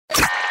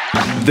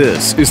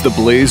This is the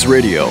Blaze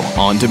Radio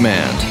on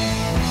demand.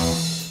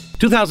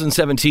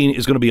 2017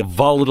 is going to be a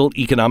volatile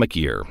economic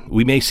year.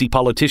 We may see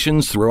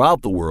politicians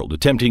throughout the world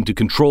attempting to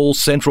control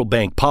central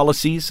bank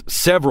policies.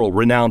 Several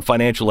renowned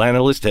financial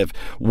analysts have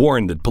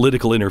warned that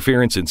political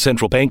interference in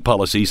central bank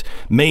policies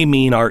may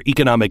mean our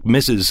economic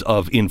misses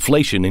of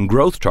inflation and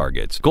growth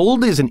targets.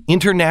 Gold is an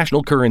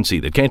international currency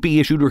that can't be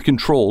issued or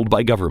controlled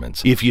by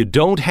governments. If you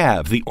don't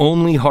have the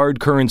only hard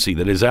currency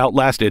that has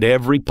outlasted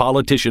every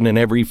politician and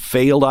every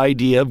failed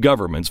idea of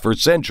governments for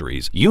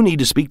centuries, you need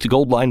to speak to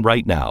Goldline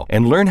right now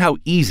and learn how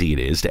easy it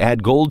is to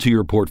add gold to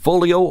your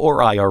portfolio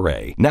or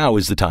IRA. Now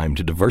is the time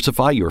to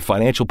diversify your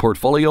financial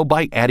portfolio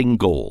by adding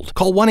gold.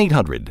 Call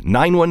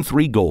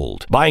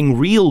 1-800-913-GOLD. Buying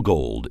real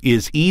gold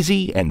is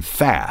easy and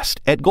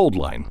fast at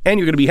Goldline. And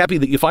you're going to be happy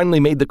that you finally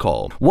made the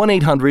call.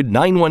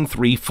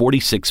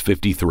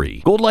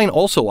 1-800-913-4653. Goldline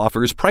also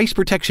offers price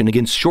protection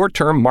against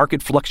short-term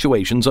market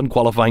fluctuations on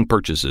qualifying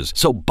purchases.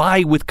 So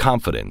buy with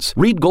confidence.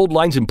 Read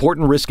Goldline's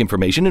important risk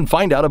information and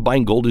find out if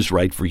buying gold is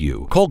right for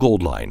you. Call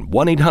Goldline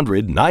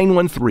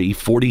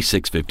 1-800-913-4653.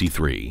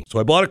 So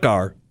I bought a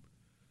car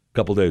a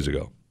couple days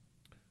ago.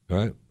 All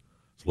right,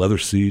 it's leather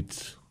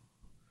seats,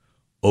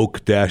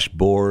 oak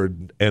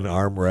dashboard and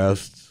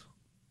armrests,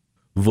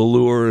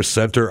 velour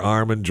center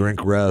arm and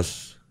drink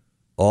rests,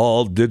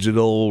 all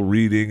digital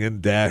reading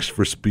and dash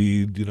for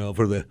speed. You know,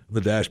 for the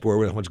dashboard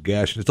with how much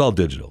gas. It's all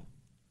digital.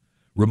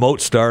 Remote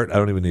start. I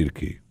don't even need a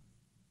key.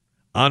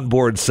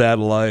 Onboard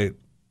satellite,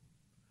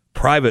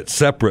 private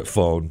separate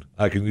phone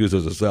I can use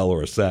as a cell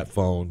or a sat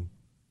phone.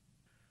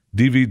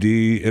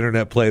 DVD,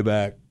 internet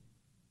playback,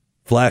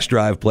 flash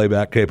drive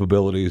playback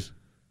capabilities.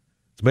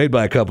 It's made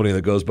by a company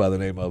that goes by the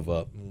name of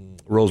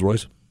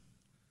Rolls-Royce.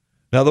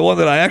 Now, the one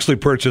that I actually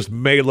purchased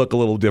may look a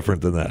little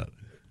different than that.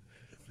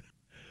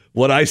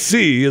 What I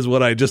see is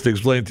what I just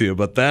explained to you,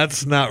 but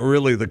that's not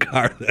really the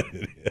car that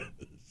it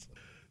is.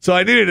 So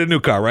I needed a new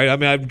car, right? I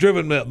mean, I've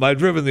driven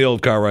the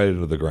old car right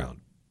into the ground.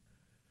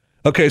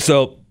 Okay,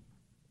 so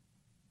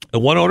a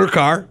one-owner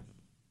car.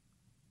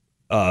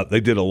 They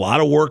did a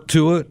lot of work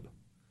to it.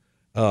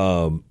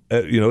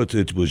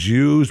 It was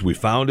used. We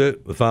found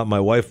it. My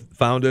wife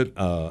found it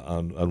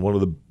on one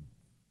of the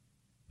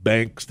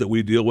banks that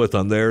we deal with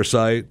on their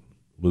site.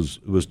 It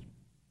was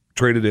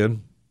traded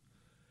in,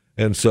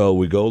 and so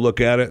we go look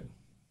at it.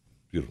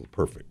 Beautiful,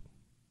 perfect.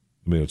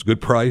 I mean, it's a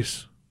good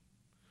price,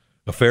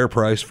 a fair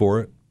price for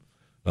it.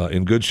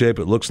 In good shape.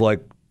 It looks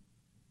like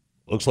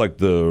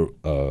the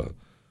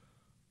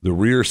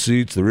rear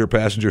seats, the rear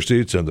passenger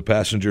seats, and the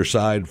passenger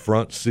side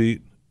front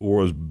seat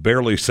was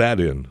barely sat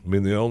in. I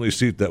mean, the only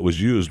seat that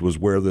was used was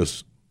where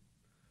this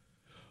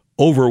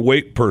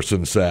overweight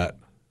person sat,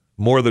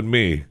 more than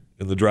me,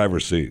 in the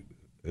driver's seat.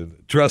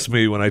 And trust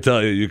me when I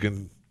tell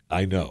you,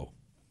 I know.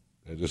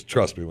 And just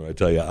trust me when I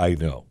tell you, I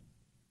know.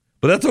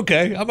 But that's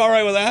okay. I'm all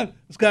right with that.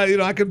 It's got,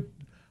 I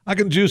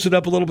can juice it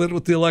up a little bit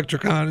with the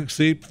electronic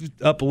seat,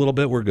 up a little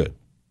bit. We're good.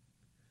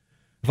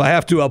 If I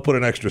have to, I'll put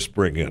an extra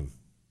spring in.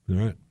 All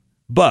right.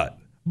 But,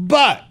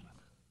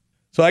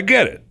 so I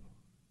get it.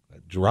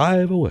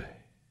 Drive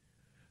away.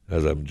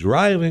 As I'm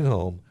driving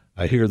home,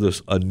 I hear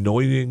this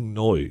annoying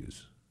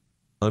noise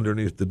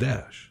underneath the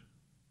dash,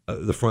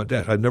 the front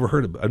dash. I've never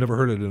heard it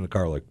in a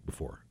car like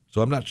before.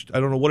 So I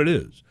don't know what it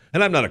is.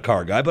 And I'm not a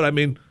car guy, but I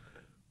mean,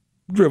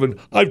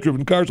 I've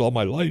driven cars all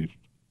my life.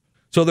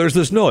 So there's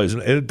this noise,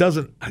 and I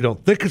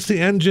don't think it's the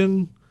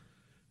engine.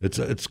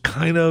 It's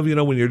kind of,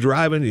 when you're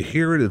driving, you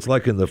hear it. It's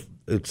like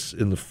it's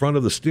in the front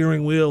of the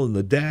steering wheel and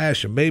the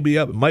dash, and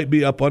it might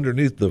be up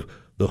underneath the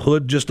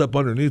hood, just up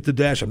underneath the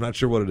dash. I'm not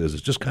sure what it is.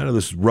 It's just kind of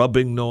this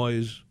rubbing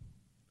noise.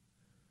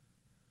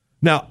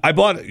 Now, I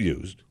bought it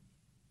used.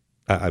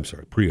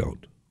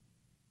 Pre-owned.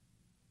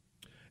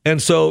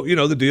 And so,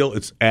 the deal,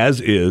 it's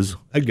as is.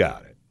 I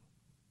got it.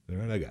 All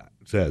right, I got it.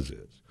 It's as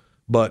is.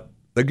 But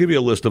they give you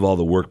a list of all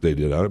the work they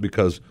did on it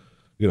because,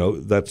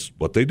 that's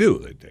what they do.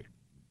 They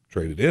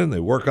trade it in, they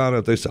work on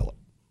it, they sell it.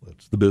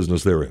 That's the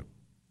business they're in.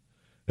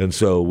 And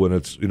so when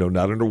it's,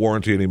 not under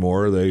warranty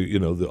anymore, they,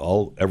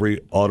 every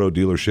auto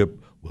dealership,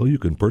 well, you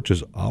can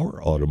purchase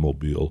our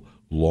automobile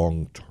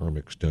long-term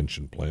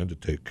extension plan to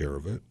take care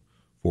of it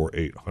for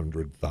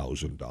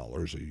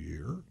 $800,000 a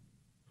year.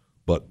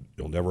 But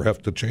you'll never have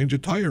to change a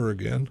tire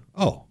again.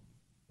 Oh,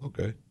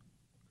 okay.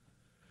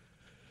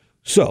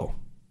 So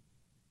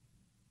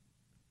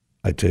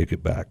I take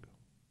it back.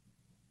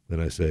 Then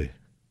I say,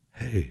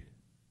 hey,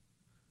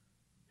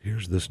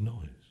 here's this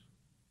noise.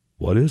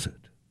 What is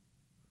it?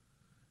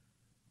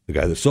 The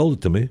guy that sold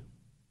it to me,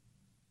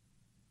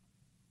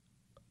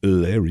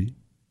 Larry,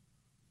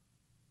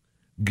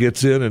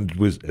 gets in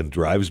and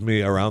drives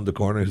me around the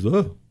corner. He says,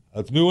 oh,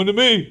 that's a new one to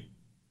me.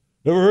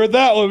 Never heard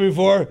that one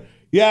before.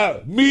 Yeah,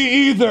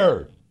 me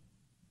either.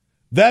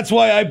 That's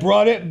why I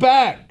brought it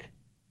back.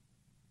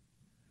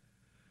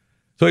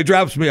 So he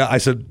drops me. I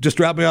said, just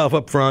drop me off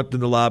up front in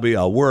the lobby.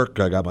 I'll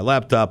work. I got my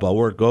laptop. I'll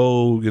work.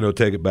 Go,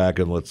 take it back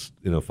and let's,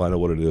 find out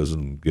what it is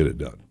and get it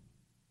done.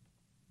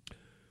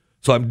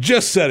 So I'm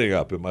just setting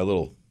up in my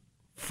little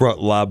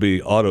front lobby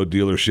auto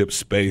dealership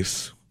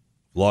space,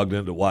 logged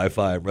into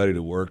Wi-Fi. I'm ready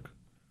to work.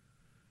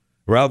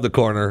 around the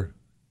corner.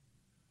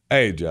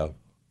 Hey, Joe.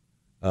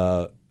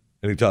 And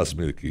he tosses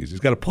me the keys. He's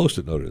got a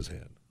Post-it note in his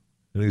hand.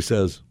 And he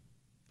says,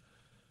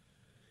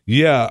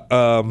 yeah,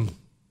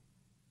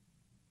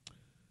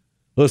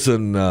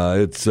 listen,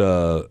 it's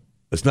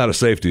not a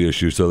safety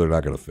issue, so they're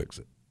not going to fix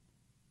it.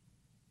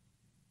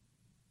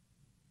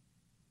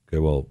 Okay,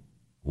 well,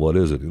 what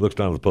is it? He looks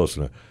down at the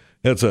Post-it note.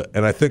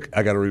 And I think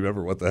I got to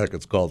remember what the heck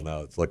it's called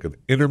now. It's like an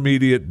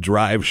intermediate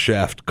drive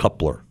shaft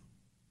coupler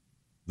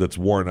that's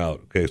worn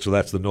out. Okay, so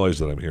that's the noise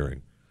that I'm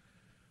hearing.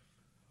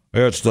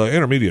 It's the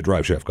intermediate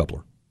drive shaft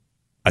coupler.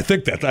 I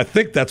think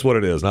that's what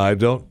it is. Now I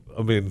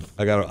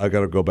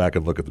gotta go back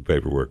and look at the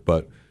paperwork,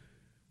 but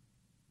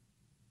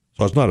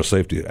so it's not a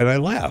safety. And I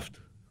laughed.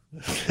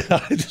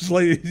 I just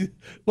like,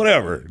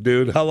 whatever,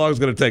 dude. How long is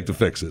it going to take to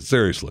fix it?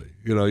 Seriously,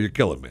 you're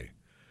killing me.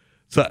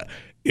 So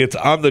it's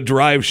on the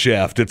drive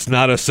shaft. It's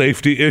not a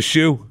safety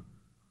issue.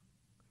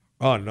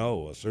 Oh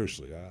no,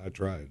 seriously, I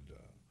tried,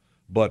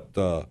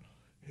 but.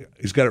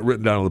 He's got it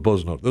written down on the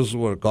Post-it note. This is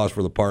what it costs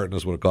for the part, and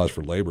this is what it costs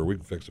for labor. We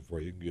can fix it for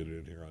you. You can get it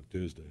in here on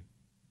Tuesday.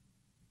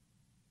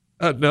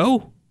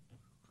 No.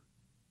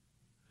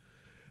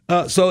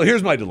 So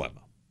here's my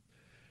dilemma.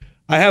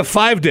 I have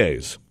 5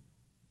 days.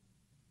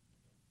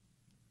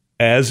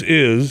 As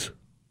is,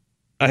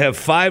 I have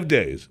 5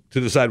 days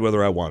to decide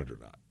whether I want it or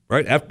not.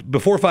 Right?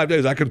 Before 5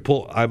 days, I can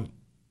pull. I'm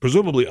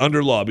presumably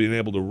under law being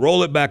able to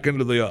roll it back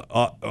into the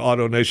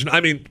AutoNation.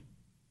 I mean,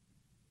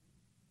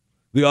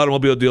 the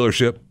automobile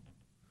dealership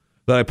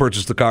that I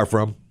purchased the car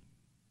from,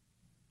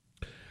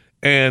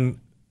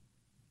 and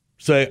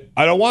say,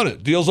 I don't want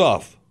it, deal's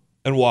off,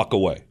 and walk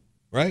away,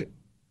 right?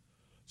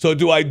 So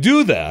do I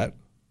do that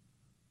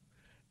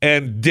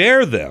and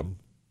dare them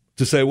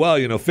to say,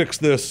 well, fix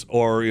this,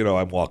 or,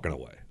 I'm walking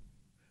away?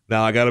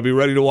 Now I got to be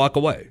ready to walk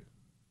away,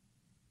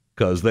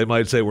 because they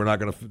might say we're not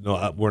going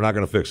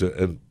to fix it,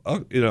 and I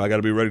got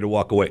to be ready to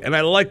walk away. And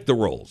I like the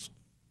Rolls.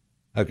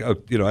 I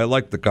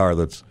like the car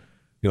that's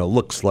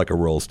looks like a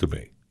Rolls to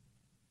me.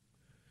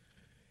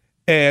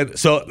 And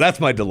so that's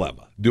my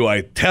dilemma. Do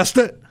I test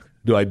it?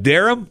 Do I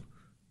dare him?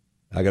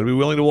 I got to be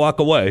willing to walk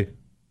away.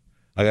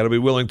 I got to be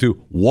willing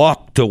to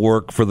walk to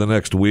work for the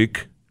next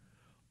week.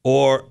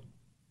 Or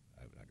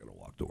I'm not going to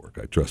walk to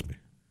work. Trust me.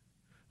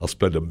 I'll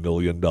spend $1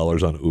 million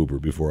on Uber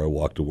before I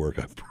walk to work.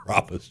 I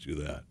promised you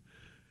that.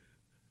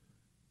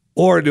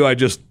 Or do I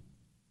just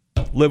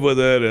live with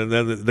it? And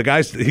then the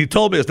guy, he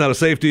told me it's not a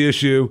safety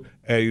issue.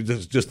 And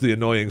it's just the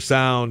annoying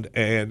sound.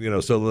 And,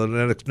 so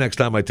the next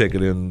time I take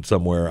it in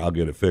somewhere, I'll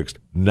get it fixed.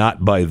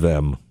 Not by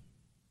them.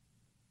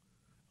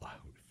 I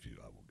won't give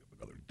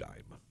another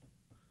dime.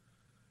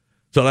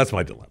 So that's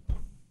my dilemma.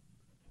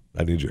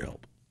 I need your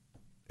help.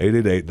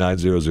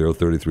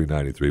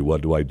 888-900-3393.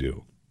 What do I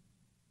do?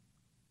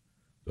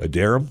 Do I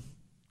dare him?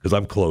 Because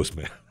I'm close,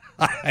 man.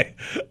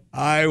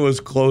 I was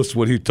close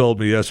when he told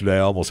me yesterday. I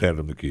almost handed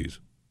him the keys.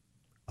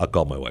 I'll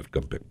call my wife.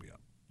 Come pick me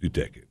up. You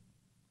take it.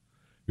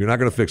 You're not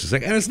going to fix this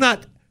thing. And it's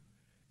not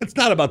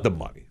about the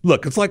money.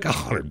 Look, it's like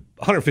 $100,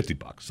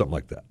 $150, something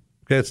like that.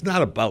 Okay, it's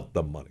not about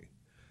the money.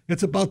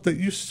 It's about that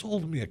you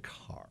sold me a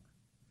car.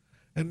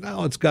 And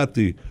now it's got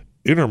the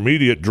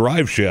intermediate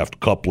drive shaft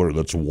coupler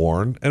that's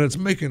worn, and it's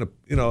making a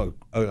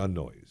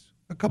noise.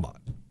 Now, come on.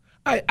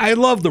 I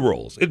love the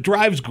Rolls. It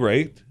drives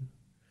great.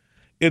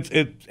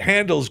 It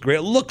handles great.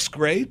 It looks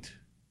great.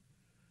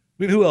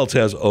 I mean, who else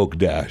has Oak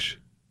Dash?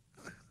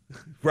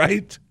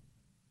 Right?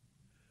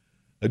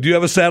 Do you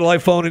have a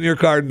satellite phone in your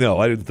car? No,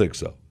 I didn't think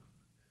so.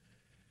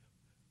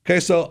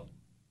 Okay, so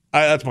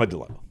that's my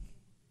dilemma.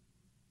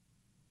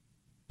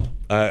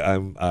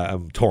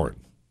 I'm torn.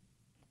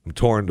 I'm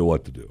torn to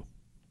what to do.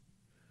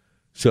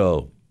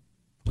 So,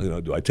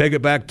 do I take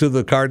it back to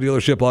the car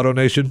dealership,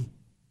 AutoNation?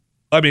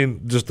 I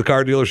mean, just the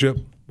car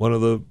dealership, one of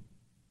the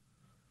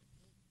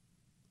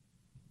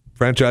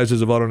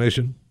franchises of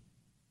AutoNation.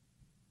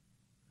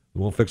 It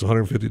won't fix a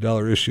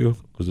 $150 issue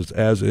because it's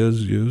as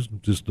is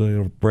used, just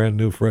brand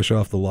new, fresh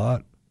off the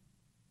lot.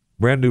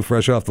 Brand new,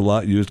 fresh off the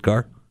lot, used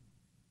car.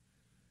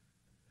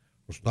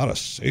 It's not a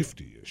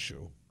safety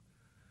issue.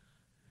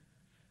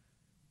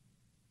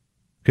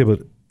 Okay,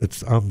 but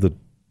it's on the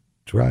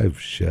drive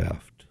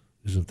shaft,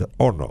 isn't that?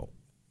 Oh no,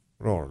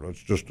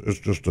 it's just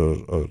it's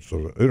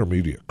an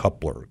intermediate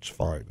coupler. It's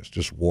fine. It's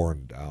just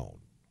worn down,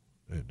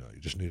 and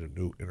you just need a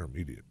new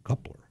intermediate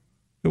coupler.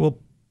 Okay, well,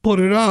 put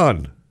it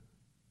on.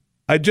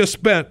 I just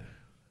spent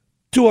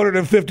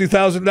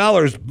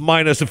 $250,000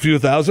 minus a few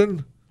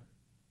thousand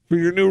for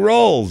your new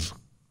Rolls.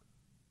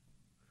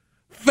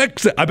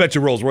 Fix it. I bet you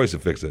Rolls Royce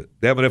would fix it.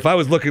 Damn it, if I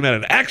was looking at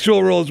an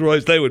actual Rolls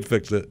Royce, they would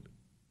fix it.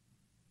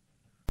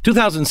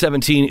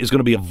 2017 is going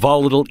to be a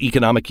volatile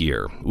economic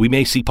year. We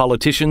may see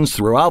politicians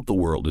throughout the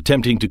world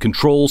attempting to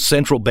control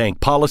central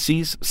bank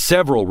policies.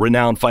 Several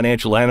renowned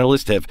financial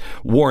analysts have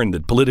warned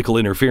that political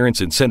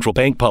interference in central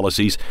bank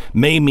policies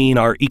may mean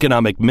our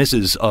economic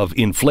misses of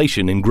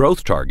inflation and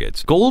growth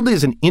targets. Gold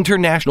is an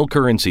international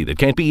currency that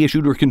can't be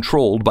issued or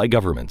controlled by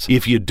governments.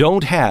 If you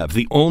don't have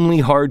the only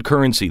hard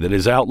currency that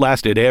has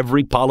outlasted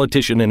every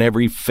politician and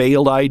every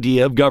failed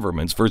idea of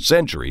governments for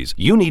centuries,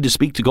 you need to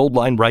speak to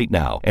Goldline right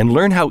now and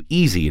learn how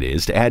easy it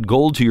is to add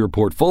gold to your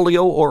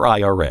portfolio or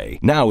IRA.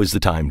 Now is the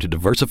time to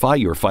diversify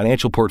your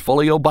financial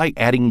portfolio by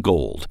adding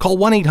gold. Call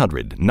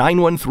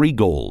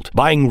 1-800-913-GOLD.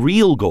 Buying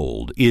real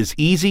gold is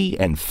easy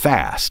and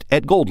fast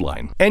at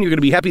Goldline. And you're going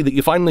to be happy that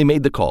you finally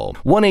made the call.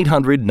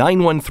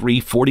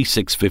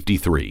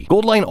 1-800-913-4653.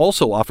 Goldline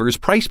also offers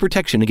price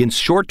protection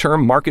against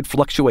short-term market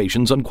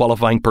fluctuations on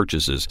qualifying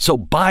purchases. So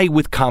buy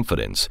with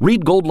confidence.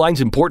 Read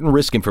Goldline's important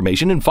risk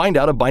information and find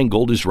out if buying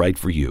gold is right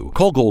for you.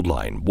 Call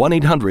Goldline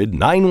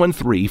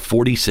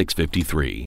 1-800-913-4653.